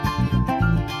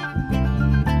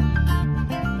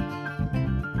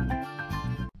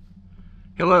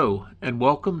Hello, and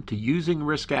welcome to Using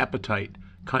Risk Appetite,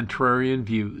 Contrarian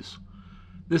Views.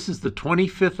 This is the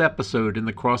 25th episode in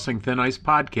the Crossing Thin Ice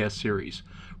podcast series,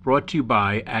 brought to you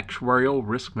by Actuarial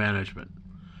Risk Management.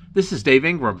 This is Dave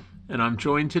Ingram, and I'm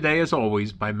joined today, as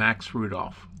always, by Max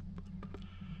Rudolph.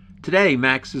 Today,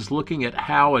 Max is looking at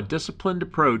how a disciplined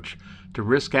approach to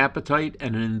risk appetite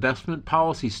and an investment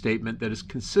policy statement that is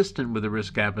consistent with a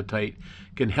risk appetite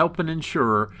can help an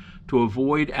insurer to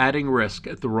avoid adding risk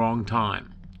at the wrong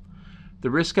time. The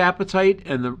risk appetite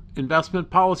and the investment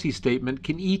policy statement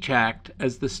can each act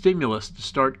as the stimulus to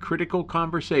start critical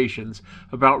conversations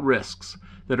about risks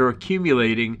that are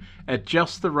accumulating at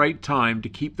just the right time to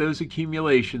keep those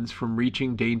accumulations from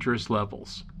reaching dangerous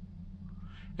levels.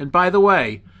 And by the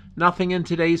way, nothing in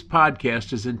today's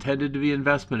podcast is intended to be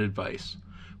investment advice.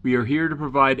 We are here to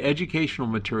provide educational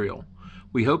material.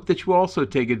 We hope that you also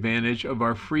take advantage of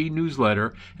our free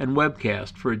newsletter and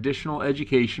webcast for additional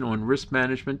education on risk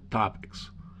management topics.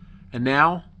 And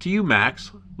now, to you,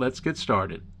 Max. Let's get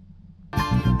started.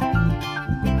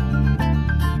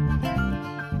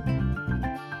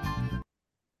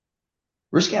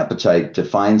 Risk appetite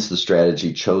defines the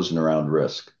strategy chosen around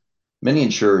risk. Many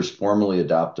insurers formally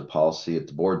adopt a policy at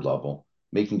the board level,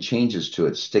 making changes to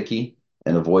it sticky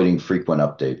and avoiding frequent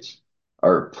updates.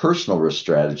 Our personal risk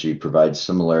strategy provides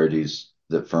similarities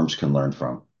that firms can learn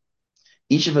from.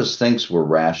 Each of us thinks we're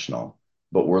rational,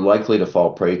 but we're likely to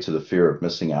fall prey to the fear of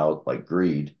missing out, like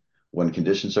greed, when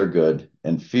conditions are good,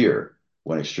 and fear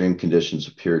when extreme conditions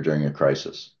appear during a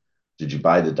crisis. Did you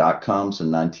buy the dot-coms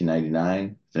in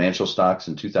 1999, financial stocks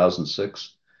in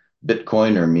 2006?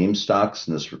 Bitcoin or meme stocks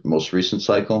in this most recent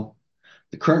cycle?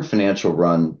 The current financial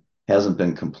run hasn't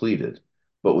been completed,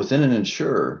 but within an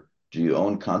insurer, do you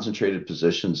own concentrated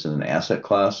positions in an asset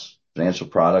class, financial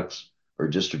products, or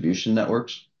distribution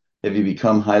networks? Have you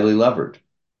become highly levered?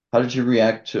 How did you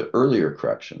react to earlier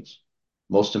corrections?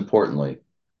 Most importantly,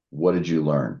 what did you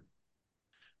learn?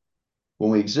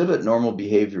 When we exhibit normal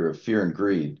behavior of fear and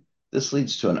greed, this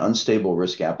leads to an unstable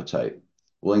risk appetite,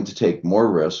 willing to take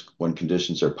more risk when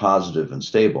conditions are positive and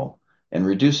stable, and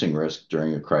reducing risk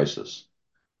during a crisis.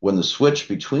 When the switch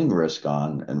between risk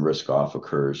on and risk off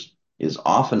occurs, is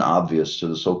often obvious to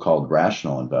the so-called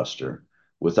rational investor,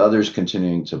 with others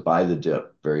continuing to buy the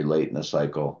dip very late in the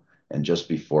cycle and just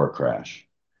before a crash.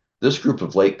 This group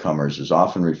of latecomers is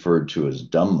often referred to as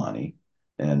dumb money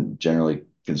and generally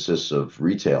consists of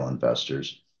retail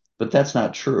investors, but that's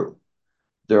not true.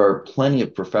 There are plenty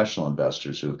of professional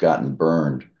investors who have gotten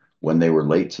burned when they were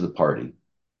late to the party,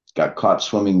 got caught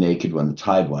swimming naked when the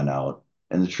tide went out,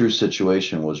 and the true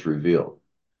situation was revealed.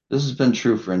 This has been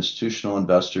true for institutional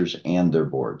investors and their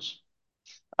boards.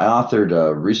 I authored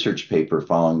a research paper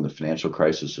following the financial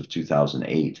crisis of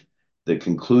 2008 that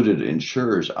concluded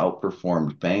insurers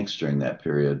outperformed banks during that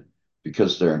period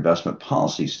because their investment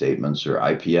policy statements, or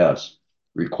IPS,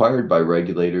 required by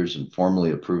regulators and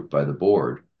formally approved by the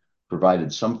board,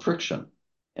 provided some friction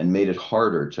and made it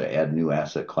harder to add new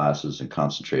asset classes and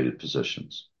concentrated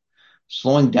positions.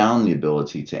 Slowing down the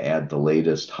ability to add the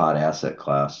latest hot asset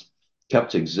class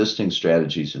kept existing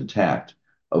strategies intact,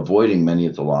 avoiding many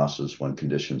of the losses when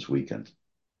conditions weakened.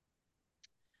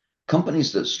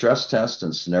 Companies that stress test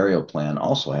and scenario plan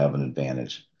also have an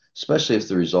advantage, especially if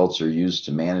the results are used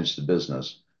to manage the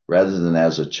business rather than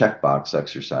as a checkbox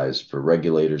exercise for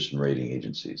regulators and rating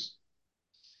agencies.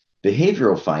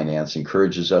 Behavioral finance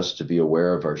encourages us to be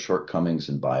aware of our shortcomings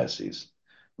and biases.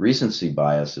 Recency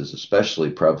bias is especially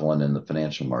prevalent in the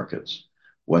financial markets.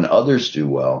 When others do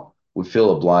well, we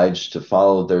feel obliged to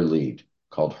follow their lead,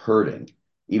 called herding,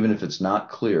 even if it's not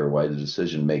clear why the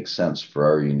decision makes sense for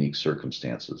our unique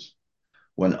circumstances.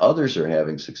 When others are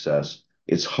having success,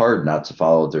 it's hard not to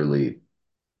follow their lead.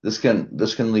 This can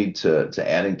lead to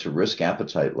adding to risk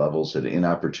appetite levels at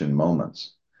inopportune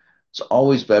moments. It's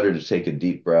always better to take a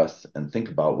deep breath and think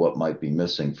about what might be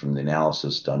missing from the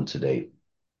analysis done to date.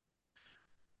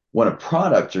 When a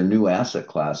product or new asset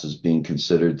class is being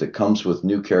considered that comes with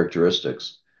new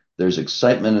characteristics, there's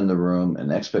excitement in the room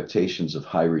and expectations of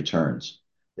high returns.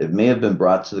 It may have been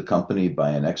brought to the company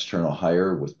by an external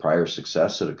hire with prior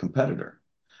success at a competitor.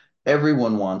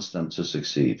 Everyone wants them to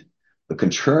succeed. A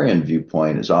contrarian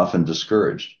viewpoint is often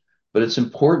discouraged, but it's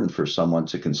important for someone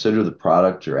to consider the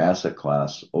product or asset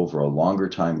class over a longer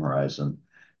time horizon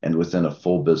and within a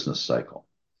full business cycle.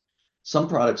 Some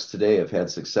products today have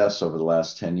had success over the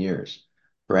last 10 years,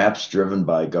 perhaps driven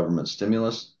by government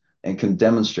stimulus, and can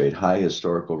demonstrate high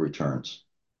historical returns.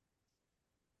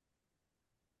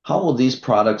 How will these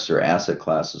products or asset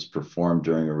classes perform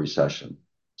during a recession,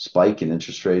 spike in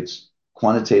interest rates,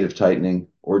 quantitative tightening,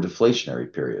 or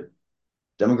deflationary period?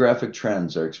 Demographic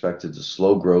trends are expected to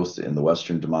slow growth in the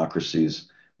Western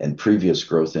democracies and previous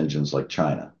growth engines like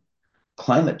China.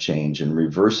 Climate change and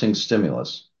reversing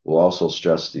stimulus will also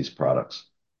stress these products,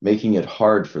 making it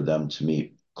hard for them to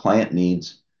meet client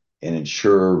needs and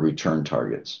insurer return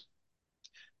targets.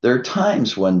 There are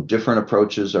times when different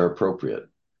approaches are appropriate,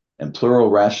 and plural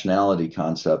rationality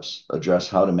concepts address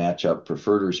how to match up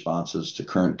preferred responses to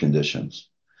current conditions.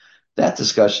 That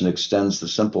discussion extends the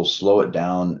simple slow it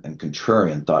down and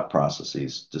contrarian thought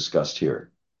processes discussed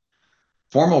here.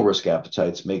 Formal risk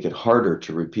appetites make it harder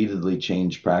to repeatedly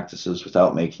change practices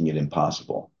without making it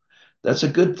impossible. That's a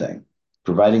good thing,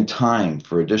 providing time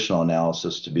for additional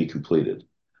analysis to be completed.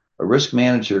 A risk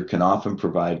manager can often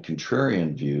provide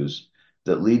contrarian views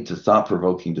that lead to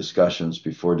thought-provoking discussions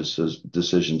before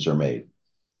decisions are made. It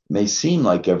may seem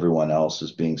like everyone else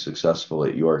is being successful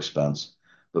at your expense,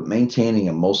 but maintaining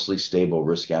a mostly stable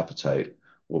risk appetite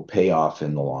will pay off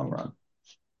in the long run.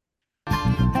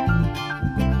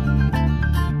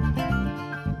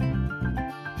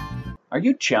 Are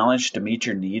you challenged to meet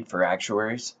your need for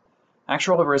actuaries?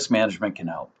 Actuarial Risk Management can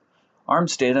help.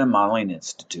 ARMS Data and Modeling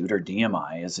Institute, or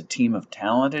DMI, is a team of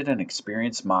talented and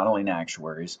experienced modeling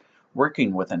actuaries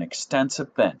working with an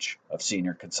extensive bench of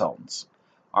senior consultants.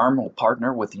 ARM will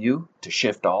partner with you to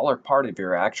shift all or part of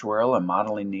your actuarial and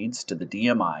modeling needs to the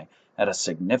DMI at a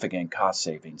significant cost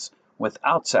savings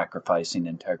without sacrificing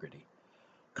integrity.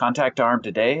 Contact ARM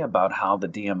today about how the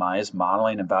DMI's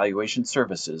modeling and valuation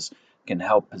services can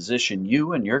help position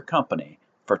you and your company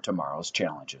for tomorrow's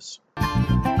challenges.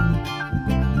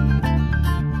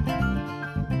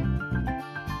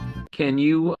 Can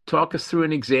you talk us through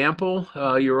an example?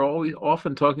 You're always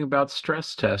often talking about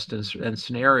stress tests and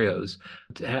scenarios,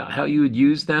 how you would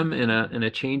use them in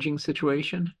a changing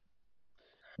situation.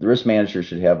 The risk manager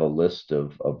should have a list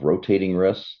of rotating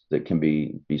risks that can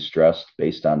be stressed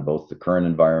based on both the current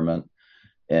environment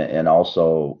and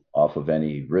also off of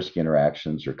any risk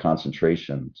interactions or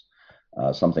concentrations,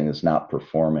 something that's not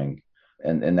performing.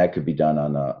 And that could be done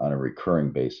on a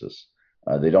recurring basis.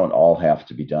 They don't all have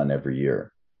to be done every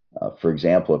year. For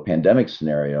example, a pandemic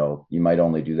scenario, you might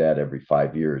only do that every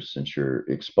 5 years since your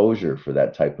exposure for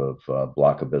that type of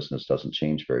block of business doesn't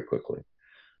change very quickly.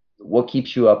 What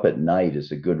keeps you up at night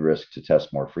is a good risk to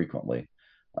test more frequently,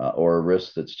 or a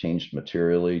risk that's changed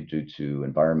materially due to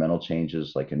environmental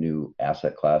changes like a new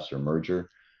asset class or merger.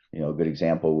 A good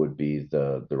example would be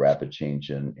the rapid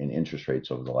change in interest rates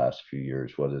over the last few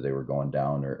years, whether they were going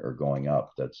down or going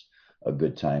up. That's a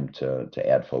good time to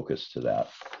add focus to that.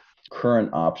 Current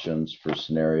options for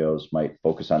scenarios might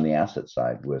focus on the asset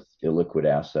side with illiquid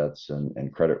assets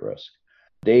and credit risk.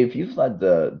 Dave, you've led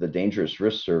the dangerous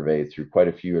risk survey through quite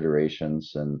a few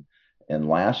iterations, and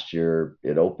last year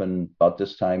it opened about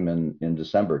this time in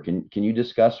December. Can you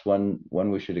discuss when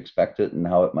we should expect it and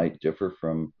how it might differ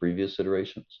from previous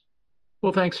iterations?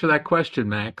 Well, thanks for that question,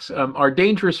 Max. Our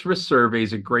dangerous risk survey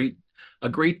is a great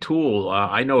tool.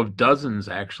 I know of dozens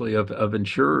actually of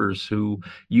insurers who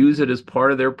use it as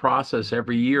part of their process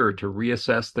every year to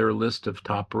reassess their list of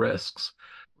top risks.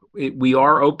 We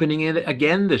are opening it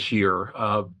again this year,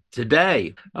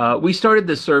 today. We started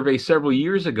this survey several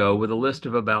years ago with a list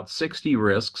of about 60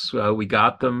 risks. We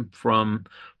got them from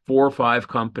 4 or 5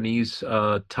 companies,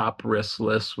 top risk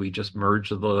lists. We just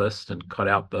merged the list and cut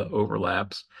out the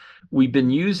overlaps. We've been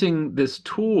using this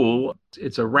tool.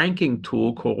 It's a ranking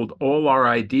tool called All Our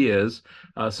Ideas.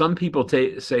 Some people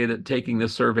say that taking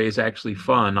this survey is actually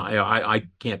fun. I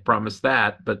can't promise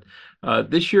that, but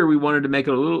this year we wanted to make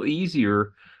it a little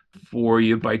easier for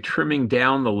you by trimming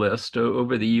down the list.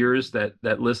 Over the years.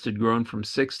 That list had grown from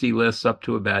 60 lists up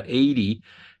to about 80.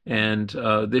 And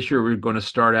this year we're going to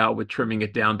start out with trimming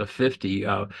it down to 50.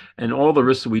 And all the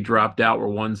risks that we dropped out were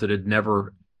ones that had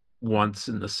never once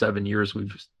in the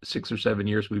 6 or 7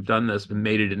 years we've done this and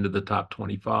made it into the top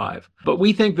 25. But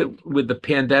we think that with the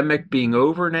pandemic being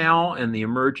over now and the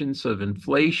emergence of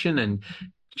inflation and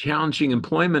challenging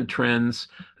employment trends,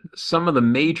 some of the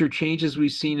major changes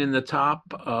we've seen in the top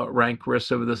rank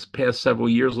risks over this past several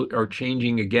years are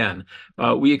changing again.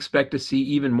 We expect to see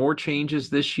even more changes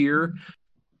this year.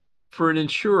 For an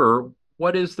insurer,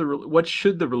 what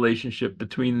should the relationship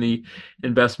between the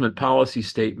investment policy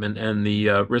statement and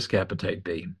the risk appetite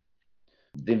be?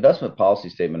 The investment policy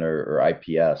statement, or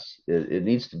IPS, it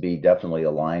needs to be definitely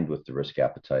aligned with the risk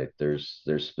appetite. There's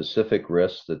specific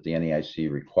risks that the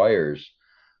NAIC requires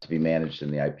to be managed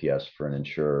in the IPS for an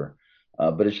insurer.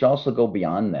 But it should also go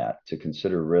beyond that to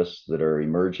consider risks that are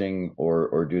emerging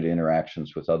or due to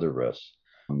interactions with other risks.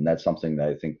 That's something that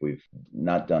I think we've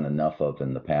not done enough of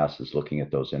in the past, is looking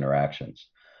at those interactions.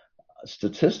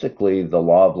 Statistically, the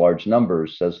law of large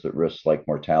numbers says that risks like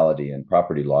mortality and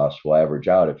property loss will average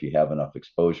out if you have enough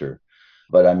exposure.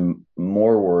 But I'm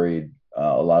more worried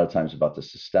a lot of times about the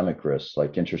systemic risks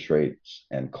like interest rates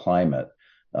and climate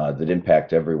that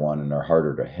impact everyone and are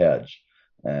harder to hedge.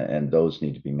 And those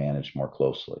need to be managed more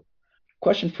closely.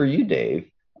 Question for you,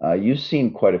 Dave. You've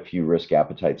seen quite a few risk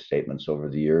appetite statements over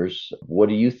the years. What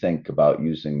do you think about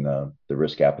using the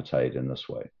risk appetite in this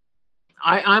way?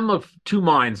 I'm of two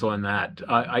minds on that.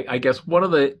 I guess one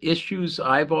of the issues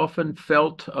I've often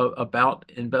felt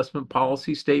about investment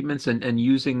policy statements and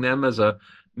using them as a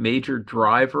major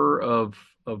driver of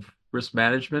risk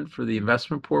management for the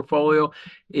investment portfolio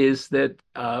is that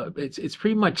it's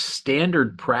pretty much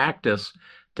standard practice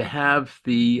to have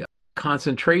the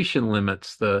concentration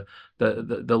limits, the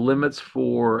limits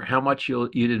for how much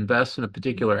you'd invest in a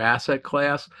particular asset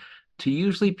class to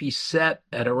usually be set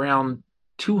at around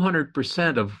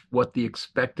 200% of what the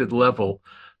expected level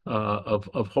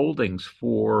of holdings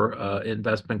for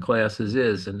investment classes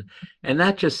is, and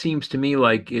that just seems to me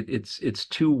like it's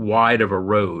too wide of a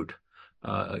road.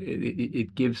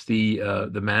 It gives the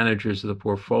managers of the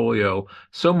portfolio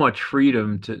so much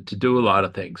freedom to do a lot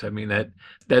of things. I mean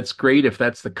that's great if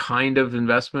that's the kind of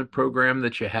investment program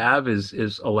that you have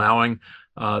is allowing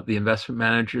the investment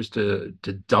managers to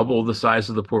double the size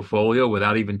of the portfolio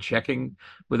without even checking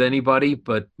with anybody.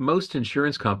 But most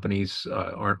insurance companies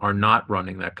are not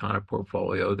running that kind of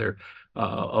portfolio.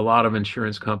 A lot of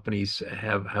insurance companies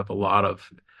have a lot of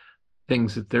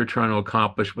things that they're trying to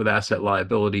accomplish with asset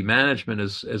liability management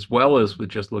as well as with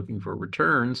just looking for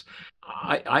returns.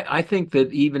 I think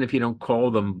that even if you don't call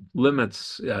them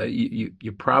limits,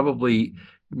 you probably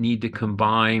need to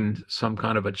combine some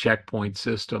kind of a checkpoint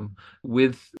system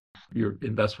with your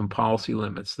investment policy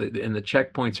limits. And the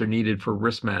checkpoints are needed for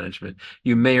risk management.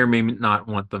 You may or may not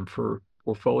want them for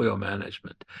portfolio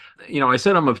management. I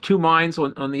said I'm of two minds.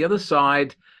 On the other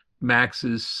side,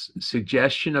 Max's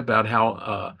suggestion about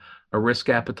how a risk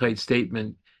appetite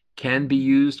statement can be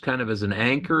used kind of as an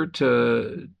anchor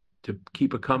to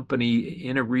keep a company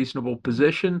in a reasonable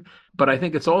position. But I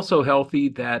think it's also healthy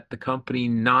that the company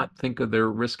not think of their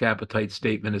risk appetite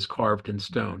statement as carved in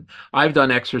stone. I've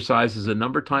done exercises a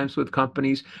number of times with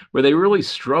companies where they really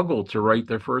struggle to write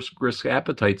their first risk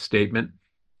appetite statement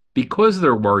because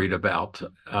they're worried about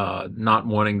not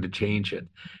wanting to change it.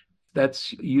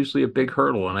 That's usually a big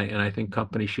hurdle, and I think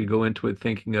companies should go into it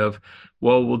thinking of,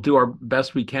 well, we'll do our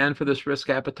best we can for this risk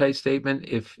appetite statement.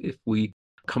 If we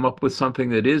come up with something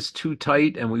that is too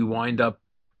tight and we wind up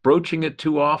broaching it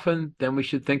too often, then we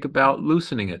should think about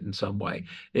loosening it in some way.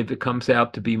 If it comes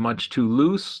out to be much too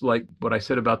loose, like what I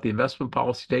said about the investment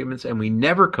policy statements, and we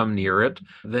never come near it,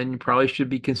 then you probably should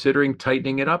be considering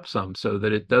tightening it up some so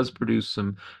that it does produce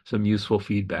some useful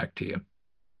feedback to you.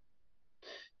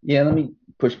 Yeah, let me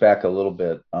push back a little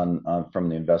bit on from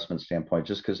the investment standpoint,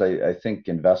 just because I think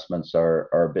investments are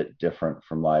a bit different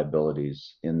from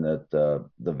liabilities in that the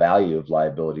value of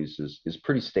liabilities is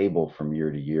pretty stable from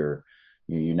year to year.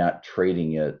 You're not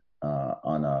trading it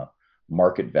on a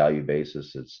market value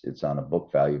basis. It's on a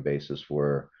book value basis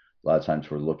where a lot of times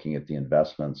we're looking at the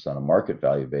investments on a market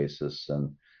value basis,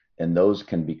 and those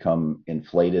can become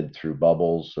inflated through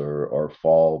bubbles or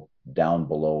fall down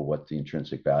below what the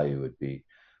intrinsic value would be.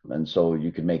 And so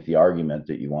you could make the argument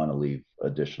that you want to leave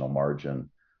additional margin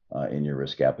in your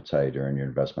risk appetite or in your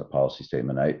investment policy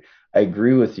statement. I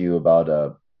agree with you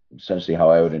about essentially how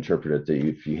I would interpret it, that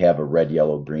if you have a red,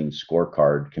 yellow, green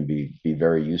scorecard can be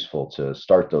very useful to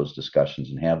start those discussions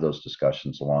and have those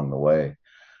discussions along the way.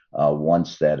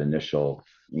 Once that initial,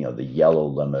 the yellow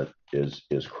limit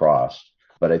is crossed.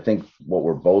 But I think what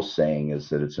we're both saying is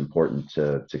that it's important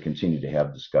to continue to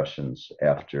have discussions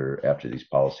after these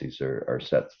policies are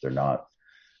set. That they're not,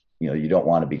 you don't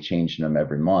want to be changing them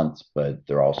every month, but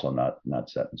they're also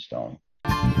not set in stone.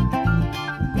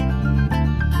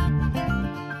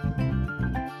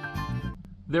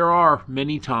 There are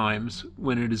many times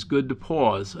when it is good to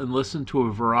pause and listen to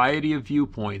a variety of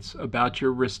viewpoints about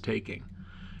your risk taking.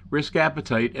 Risk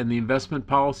appetite and the investment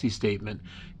policy statement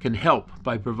can help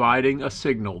by providing a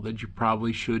signal that you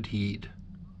probably should heed.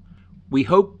 We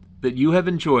hope that you have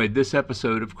enjoyed this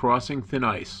episode of Crossing Thin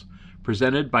Ice,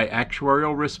 presented by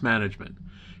Actuarial Risk Management.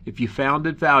 If you found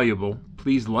it valuable,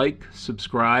 please like,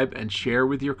 subscribe, and share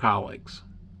with your colleagues.